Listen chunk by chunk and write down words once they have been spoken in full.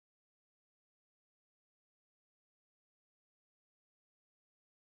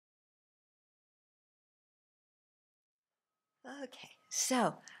Okay,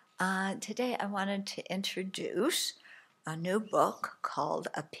 so today I wanted to introduce a new book called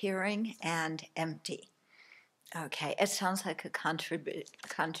Appearing and Empty. Okay, it sounds like a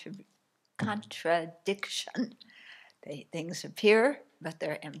contradiction. Things appear, but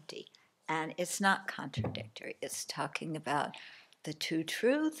they're empty. And it's not contradictory. It's talking about the two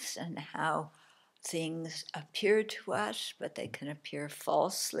truths and how things appear to us, but they can appear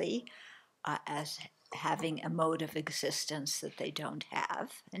falsely as having a mode of existence that they don't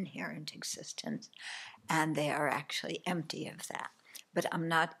have, inherent existence, and they are actually empty of that. But I'm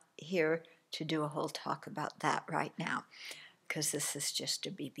not here to do a whole talk about that right now, because this is just a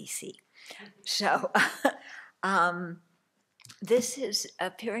BBC. So this is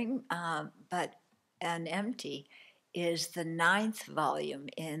appearing, but an empty is the 9th volume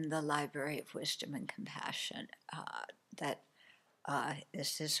in the Library of Wisdom and Compassion that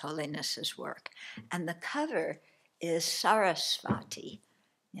is His Holiness's work. And the cover is Sarasvati.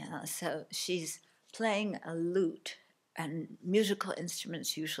 So she's playing a lute, and musical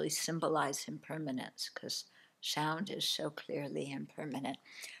instruments usually symbolize impermanence because sound is so clearly impermanent.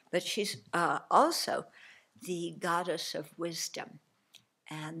 But she's also the goddess of wisdom.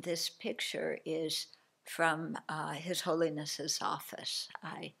 And this picture is from His Holiness's office.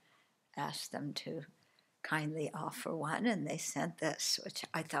 I asked them to kindly offer one, and they sent this, which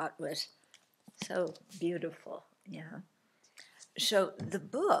I thought was so beautiful. So the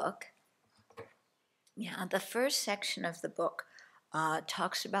book, the first section of the book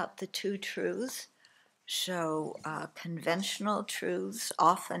talks about the two truths. So conventional truths,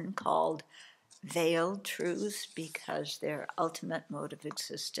 often called veiled truths because their ultimate mode of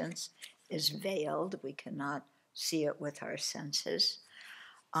existence is veiled. We cannot see it with our senses,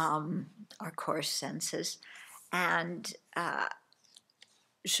 our coarse senses. And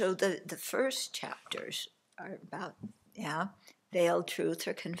so the first chapters are about, veiled truth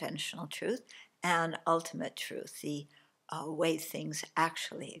or conventional truth, and ultimate truth, the way things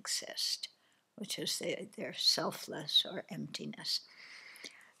actually exist, which is their selfless or emptiness.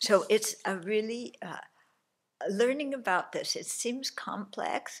 So it's a really, learning about this, it seems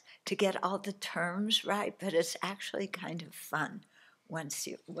complex to get all the terms right, but it's actually kind of fun once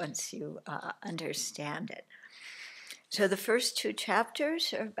you understand it. So the first 2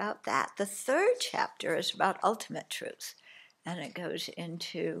 chapters are about that. The 3rd chapter is about ultimate truth, and it goes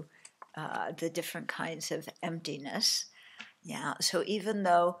into the different kinds of emptiness. So even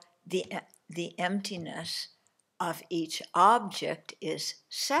though the emptiness of each object is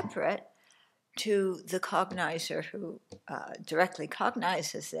separate, to the cognizer who directly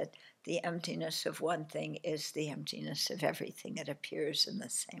cognizes it, the emptiness of one thing is the emptiness of everything. It appears in the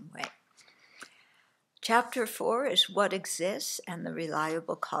same way. Chapter 4 is what exists and the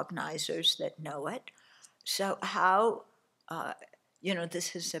reliable cognizers that know it. So how,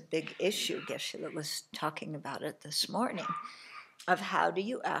 this is a big issue. Geshe-la was talking about it this morning, of how do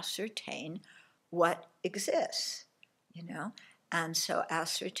you ascertain what exists, And so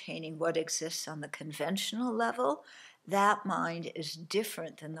ascertaining what exists on the conventional level, that mind is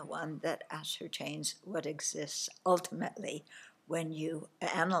different than the one that ascertains what exists ultimately when you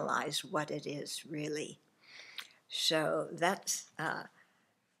analyze what it is really. So that's an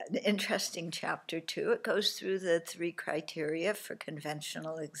interesting chapter too. It goes through the 3 criteria for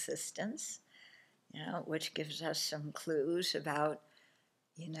conventional existence, which gives us some clues about,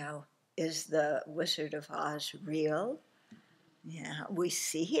 is the Wizard of Oz real? We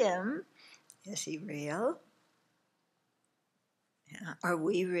see him. Is he real? Are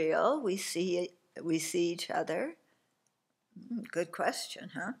we real? We see each other. Good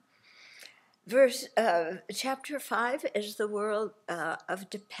question, huh? Chapter 5 is the world of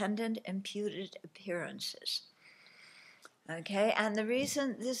dependent imputed appearances. Okay, and the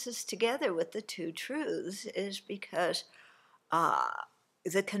reason this is together with the 2 truths is because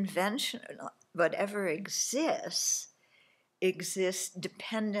the conventional, whatever exists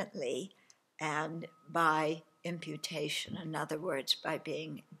dependently and by imputation. In other words, by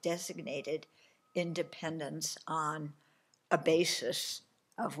being designated in dependence on a basis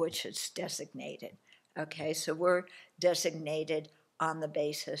of which it's designated. Okay, so we're designated on the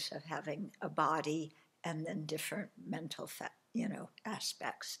basis of having a body and then different mental,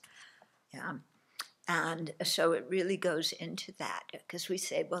 aspects. And so it really goes into that, because we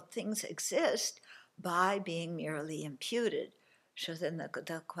say, well, things exist by being merely imputed. So then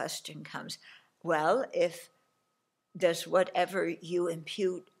the question comes, well, does whatever you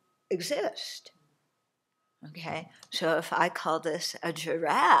impute exist? Okay, so if I call this a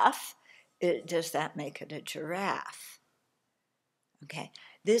giraffe, does that make it a giraffe? Okay,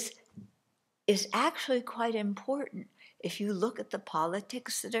 this is actually quite important. if you look at the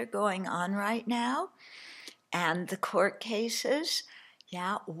politics that are going on right now and the court cases,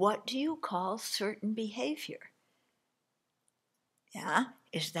 yeah, what do you call certain behavior? Yeah,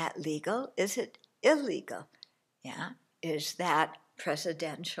 is that legal? Is it illegal? Yeah, is that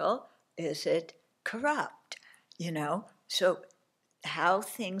presidential? Is it corrupt? You know, so how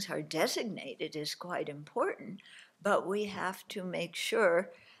things are designated is quite important, but we have to make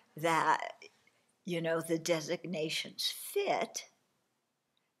sure that, you know, the designations fit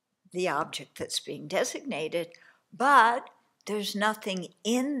the object that's being designated, but there's nothing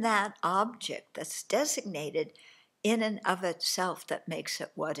in that object that's designated in and of itself that makes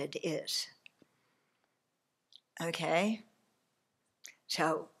it what it is. Okay?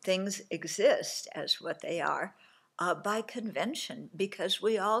 So things exist as what they are by convention, because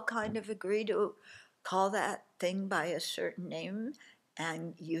we all kind of agree to call that thing by a certain name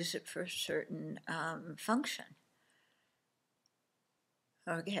and use it for a certain function.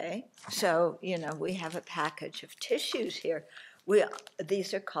 Okay, so, you know, we have a package of tissues here.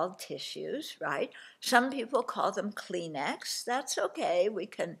 These are called tissues, right? Some people call them Kleenex. That's okay. We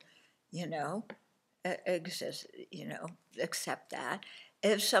can, you know, exist, you know, accept that.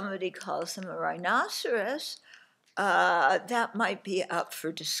 If somebody calls them a rhinoceros, that might be up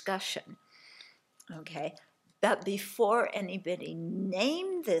for discussion. Okay, but before anybody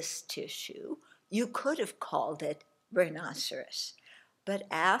named this tissue, you could have called it rhinoceros. But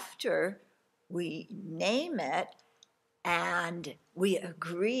after we name it and we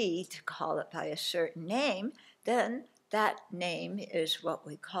agree to call it by a certain name, then that name is what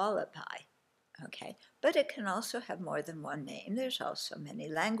we call it by. Okay, but it can also have more than one name. There's also many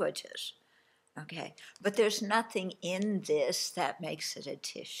languages. Okay, but there's nothing in this that makes it a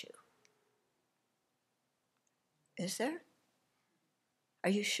tissue. Is there? Are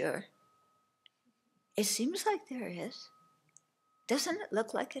you sure? It seems like there is. Doesn't it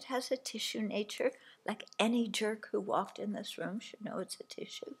look like it has a tissue nature? Like any jerk who walked in this room should know it's a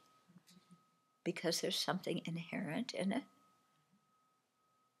tissue because there's something inherent in it.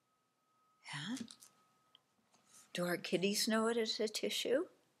 Yeah. Do our kitties know it as a tissue?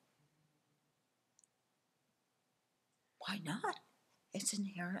 Why not? It's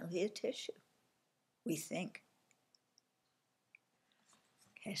inherently a tissue, we think.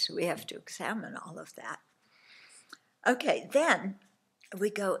 Okay, so we have to examine all of that. Okay, then we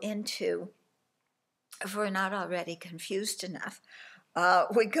go into, if we're not already confused enough,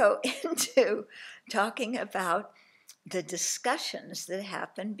 we go into talking about the discussions that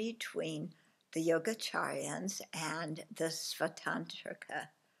happen between the Yogacaryans and the Svatantrika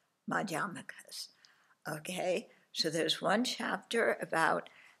Madhyamikas. Okay, so there's one chapter about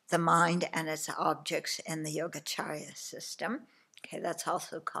the mind and its objects in the Yogacarya system. Okay, that's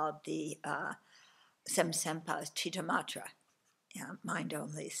also called the Semsempa Chittamatra,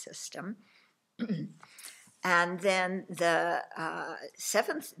 mind-only system. And then the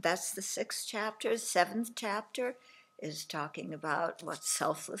seventh, that's the sixth chapter. Seventh chapter is talking about what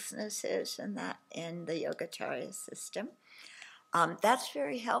selflessness is in the Yogacarya system. That's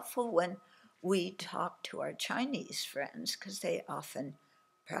very helpful when we talk to our Chinese friends, because they often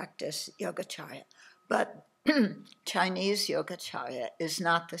practice Yogacarya. But Chinese Yogacarya is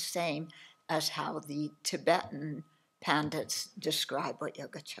not the same as how the Tibetan Pandits describe what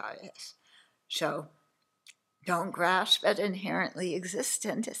Yogacarya is. So don't grasp at inherently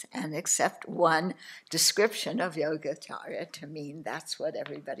existent and accept one description of Yogacarya to mean that's what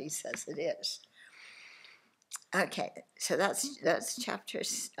everybody says it is. Okay, so that's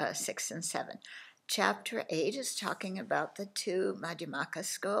chapters 6 and 7. Chapter 8 is talking about the two Madhyamaka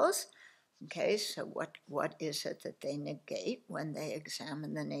schools. Okay, so what is it that they negate when they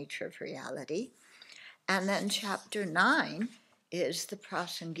examine the nature of reality? And then chapter 9 is the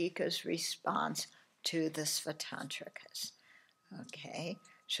Prasangika's response to the Svatantrikas. Okay,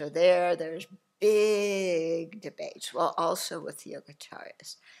 so there's big debates, well, also with the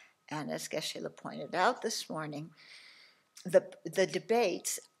Yogacaryas. And as Geshe-la pointed out this morning, the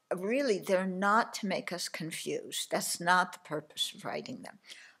debates, really, they're not to make us confused. That's not the purpose of writing them,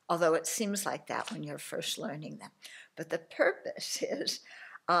 although it seems like that when you're first learning them. But the purpose is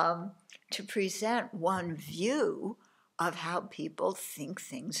to present one view of how people think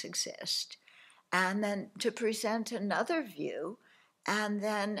things exist, and then to present another view, and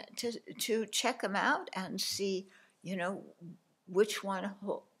then to check them out and see, you know, which one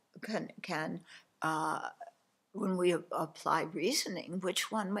can when we apply reasoning,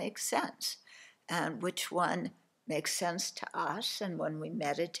 which one makes sense, and which one makes sense to us, and when we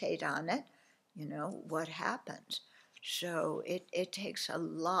meditate on it, you know, what happens. So it takes a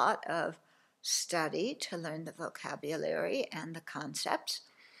lot of study to learn the vocabulary and the concepts,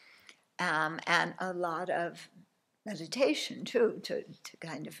 and a lot of meditation too, to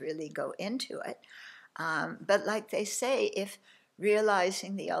kind of really go into it. But like they say, if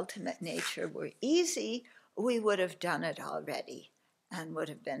realizing the ultimate nature were easy, we would have done it already and would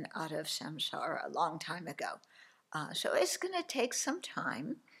have been out of samsara a long time ago. So it's going to take some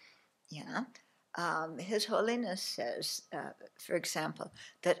time. Yeah. His Holiness says, for example,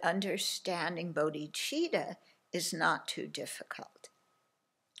 that understanding bodhicitta is not too difficult.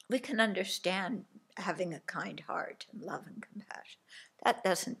 We can understand having a kind heart and love and compassion. That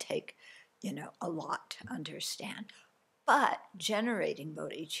doesn't take, a lot to understand. But generating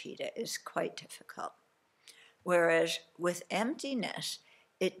bodhicitta is quite difficult. Whereas with emptiness,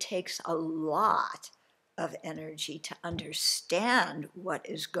 it takes a lot of energy to understand what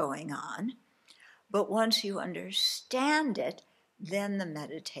is going on. But once you understand it, then the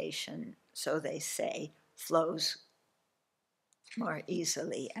meditation, so they say, flows more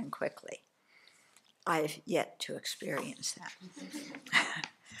easily and quickly. I've yet to experience that.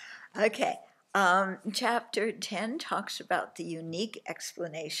 Okay, chapter 10 talks about the unique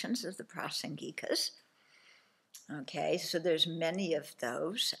explanations of the prasangikas. Okay, so there's many of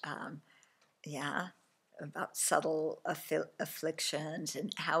those. About subtle afflictions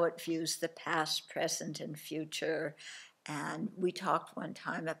and how it views the past, present, and future. And we talked one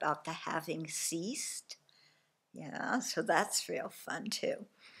time about the having ceased. Yeah, so that's real fun too.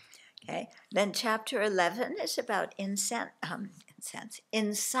 Okay, then chapter 11 is about insight.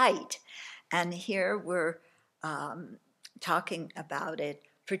 And here we're talking about it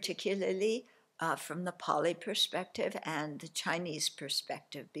particularly from the Pali perspective and the Chinese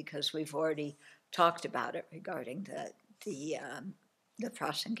perspective, because we've already talked about it regarding the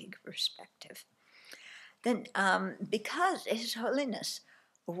Prasangika perspective. Then, because His Holiness,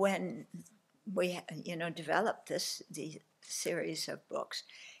 when we developed the series of books,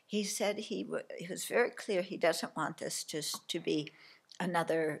 he said he was very clear he doesn't want this just to be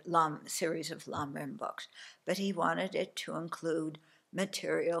another series of Lamrim books, but he wanted it to include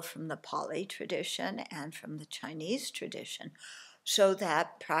material from the Pali tradition and from the Chinese tradition, so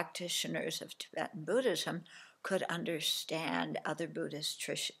that practitioners of Tibetan Buddhism could understand other Buddhist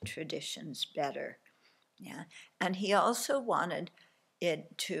traditions better. Yeah, and he also wanted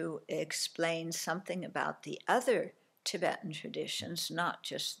it to explain something about the other Tibetan traditions, not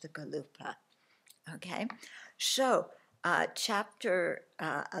just the Galupa. Okay, so chapter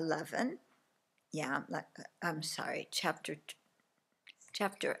 11.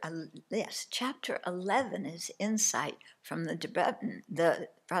 Chapter 11 is insight from the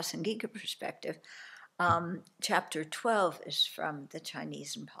Prasangika perspective. Chapter 12 is from the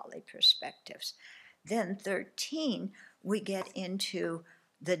Chinese and Pali perspectives. Then 13, we get into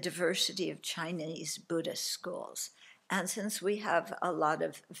the diversity of Chinese Buddhist schools. And since we have a lot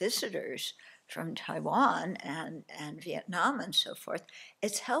of visitors from Taiwan and Vietnam and so forth,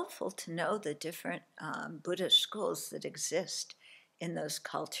 it's helpful to know the different Buddhist schools that exist in those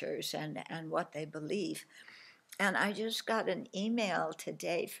cultures and what they believe. And I just got an email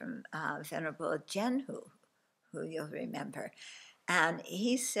today from Venerable Genhu, who you'll remember. And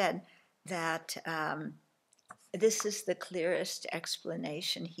he said that this is the clearest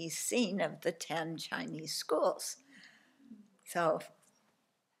explanation he's seen of the 10 Chinese schools. So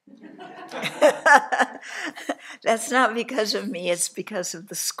that's not because of me, it's because of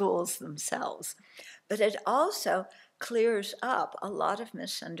the schools themselves. But it also clears up a lot of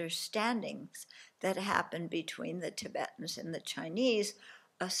misunderstandings that happen between the Tibetans and the Chinese,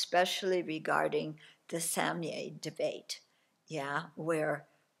 especially regarding the Samye debate, where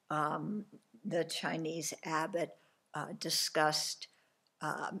the Chinese abbot discussed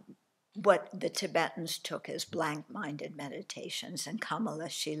what the Tibetans took as blank-minded meditations, and Kamala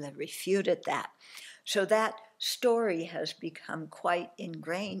Shila refuted that. So that story has become quite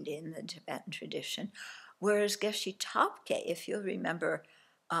ingrained in the Tibetan tradition, whereas Geshe Topke, if you'll remember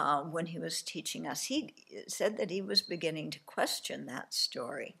when he was teaching us, he said that he was beginning to question that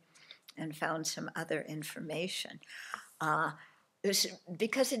story and found some other information.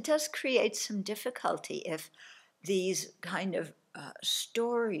 Because it does create some difficulty if these kind of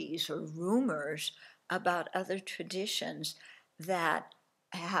stories or rumors about other traditions that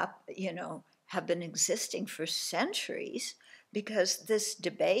have been existing for centuries, because this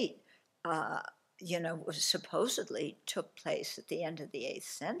debate, supposedly took place at the end of the 8th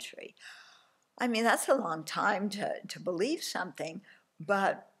century. I mean, that's a long time to believe something,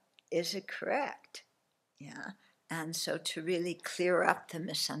 but is it correct? Yeah. And so to really clear up the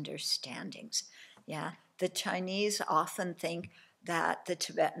misunderstandings. Yeah. The Chinese often think that the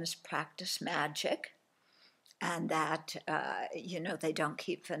Tibetans practice magic, and that, they don't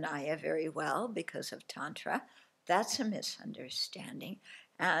keep Vinaya very well because of Tantra. That's a misunderstanding.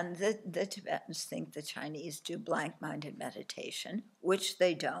 And the Tibetans think the Chinese do blank-minded meditation, which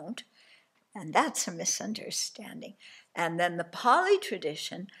they don't. And that's a misunderstanding. And then the Pali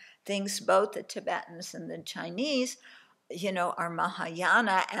tradition thinks both the Tibetans and the Chinese, are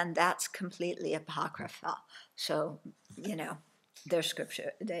Mahayana, and that's completely apocryphal. So, their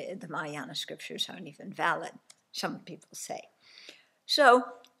scripture, the Mahayana scriptures aren't even valid, some people say. So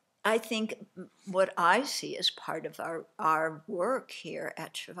I think what I see as part of our work here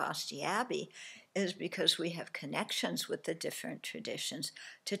at Sravasti Abbey is because we have connections with the different traditions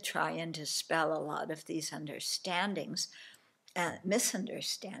to try and dispel a lot of these understandings and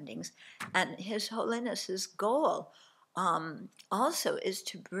misunderstandings. And His Holiness's goal also is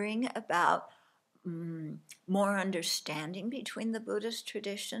to bring about more understanding between the Buddhist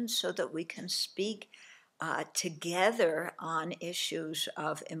traditions so that we can speak together on issues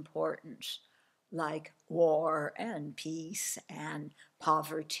of importance like war and peace and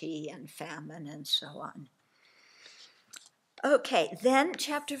poverty and famine and so on. Okay, then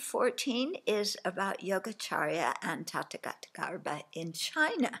chapter 14 is about Yogacarya and Tathagata in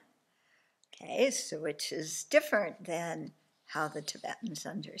China. Okay, so which is different than how the Tibetans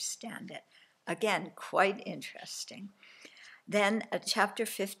understand it. Again, quite interesting. Then chapter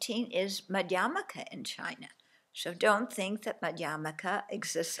 15 is Madhyamaka in China. So don't think that Madhyamaka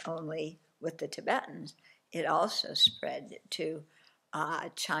exists only with the Tibetans. It also spread to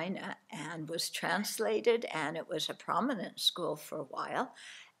China and was translated, and it was a prominent school for a while.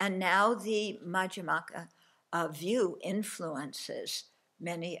 And now the Madhyamaka view influences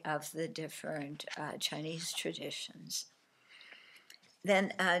many of the different Chinese traditions.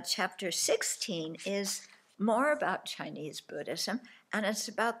 Then chapter 16 is more about Chinese Buddhism, and it's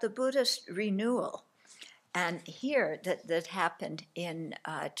about the Buddhist renewal. And here, that happened in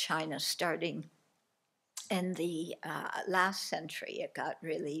China starting in the last century. It got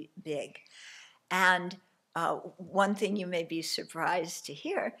really big. And one thing you may be surprised to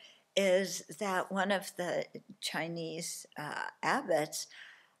hear is that one of the Chinese abbots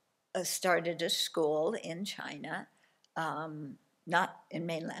started a school in China, not in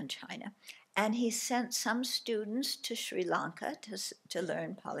mainland China, and he sent some students to Sri Lanka to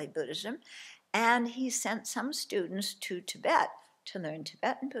learn Pali Buddhism, and he sent some students to Tibet to learn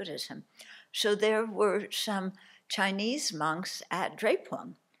Tibetan Buddhism. So there were some Chinese monks at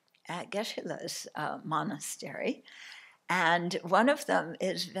Drepung, at Geshe-la's monastery, and one of them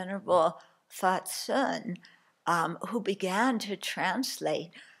is Venerable Fat Sun, who began to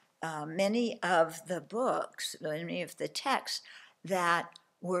translate many of the books, many of the texts that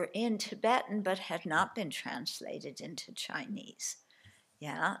were in Tibetan but had not been translated into Chinese.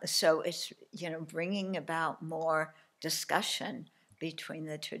 Yeah, so it's, bringing about more discussion between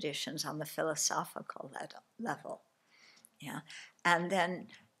the traditions on the philosophical level. Yeah, and then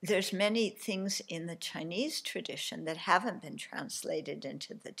there's many things in the Chinese tradition that haven't been translated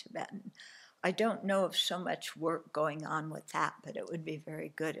into the Tibetan. I don't know of so much work going on with that, but it would be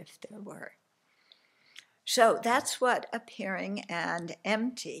very good if there were. So that's what Appearing and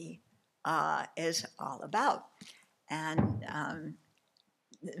Empty is all about. And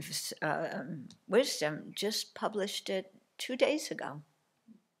Wisdom just published it 2 days ago.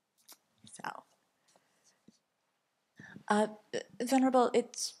 So, Venerable,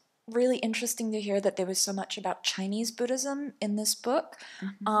 it's really interesting to hear that there was so much about Chinese Buddhism in this book.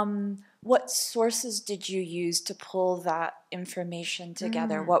 Mm-hmm. What sources did you use to pull that information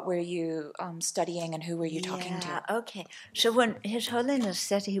together? What were you studying, and who were you talking to? Okay. So when His Holiness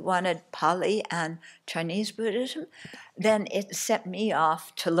said he wanted Pali and Chinese Buddhism, then it set me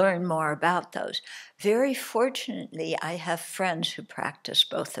off to learn more about those. Very fortunately, I have friends who practice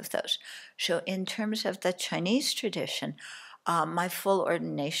both of those. So in terms of the Chinese tradition, my full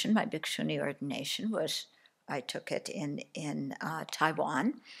ordination, my bhikshuni ordination, I took it in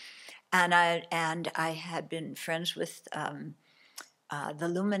Taiwan. And I had been friends with the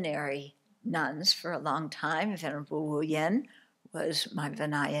luminary nuns for a long time. Venerable Wu Yin was my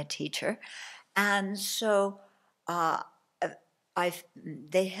Vinaya teacher. And so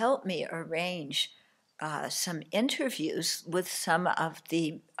they helped me arrange some interviews with some of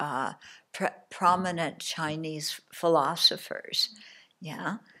the prominent Chinese philosophers,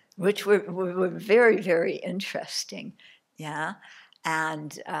 which were very, very interesting,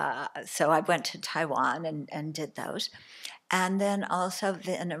 And so I went to Taiwan and did those. And then also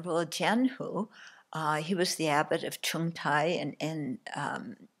Venerable Jianhu, he was the abbot of Chungtai in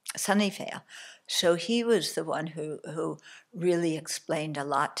Sunnyvale. So he was the one who really explained a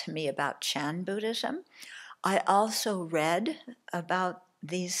lot to me about Chan Buddhism. I also read about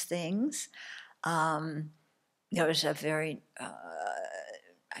these things. There was a very,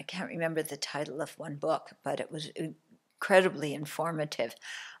 I can't remember the title of one book, but it was incredibly informative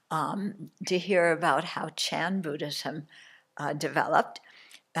to hear about how Chan Buddhism developed,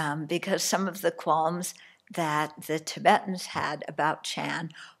 because some of the qualms that the Tibetans had about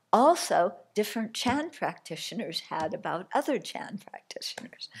Chan, also different Chan practitioners had about other Chan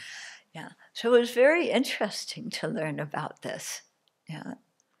practitioners. Yeah, so it was very interesting to learn about this. Yeah,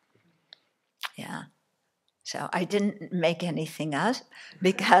 yeah. So I didn't make anything up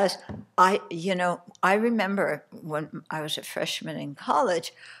because I remember when I was a freshman in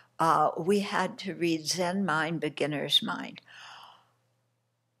college, we had to read Zen Mind, Beginner's Mind.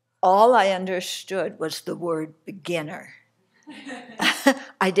 All I understood was the word beginner.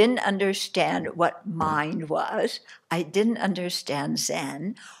 I didn't understand what mind was. I didn't understand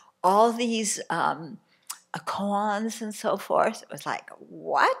Zen. All these koans and so forth. It was like,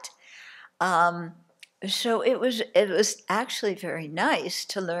 what? So it was actually very nice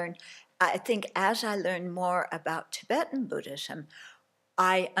to learn. I think as I learned more about Tibetan Buddhism,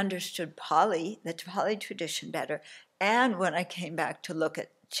 I understood the Pali tradition better. And when I came back to look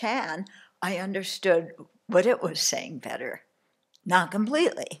at Chan, I understood what it was saying better. Not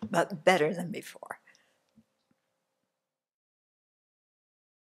completely, but better than before.